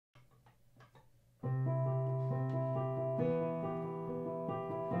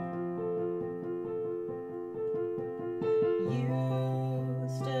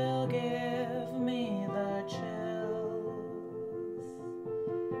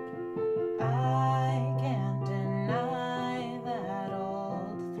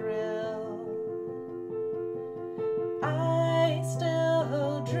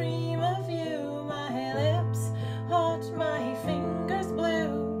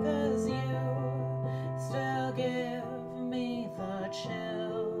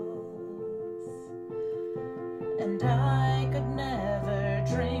and I could never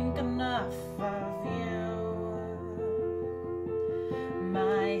drink enough of you.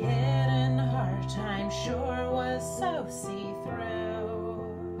 My hidden heart, I'm sure, was so see-through,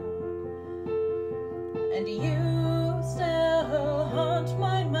 and you still haunt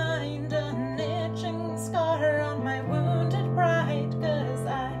my mind, an itching scar on my wounded pride, 'cause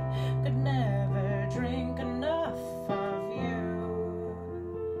I could never drink enough of you.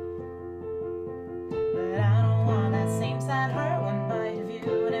 But I don't want that same sad heart, one bite of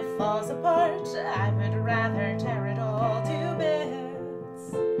you and it falls apart. I would rather tear it all to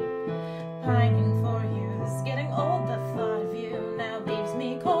bits. Pining for you, this getting old, the thought of you now leaves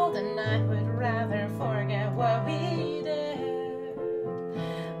me cold, and I would rather forget what we did.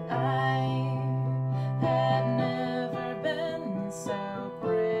 I had never been so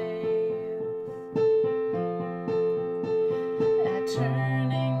brave at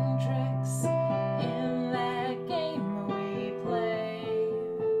turning tricks in that game we played,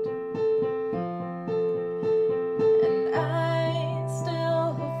 and I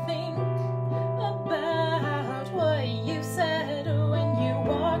still think about what you said when you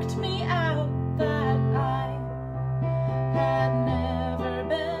walked me out, that I had never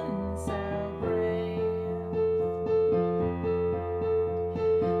been so brave.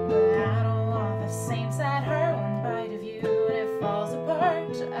 But I don't want the same sad hurt, one bite of you and it falls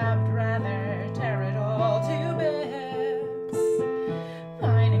apart. I would rather tear it all to bits.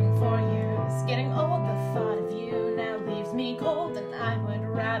 Pining for you is getting old, the thought of you now leaves me cold, and I would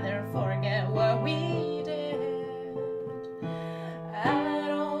rather forget what we did. I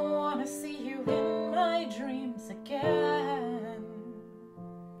don't want to see you in my dreams again.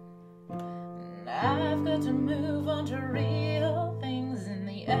 And I've got to move on to real things in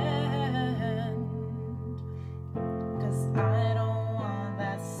the end, 'cause I don't want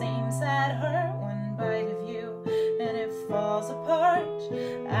that same sad hurt, one bite of you and it falls apart.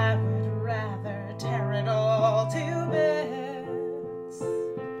 I would rather tear it all to bits.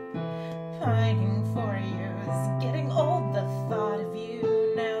 Pining for you is getting old, the thought of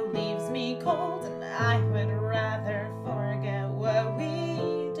you now leaves me cold, and I would rather forget what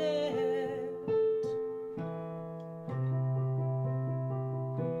we did.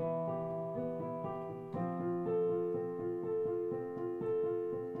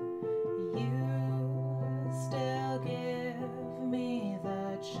 You still give me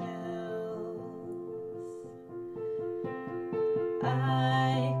the chills.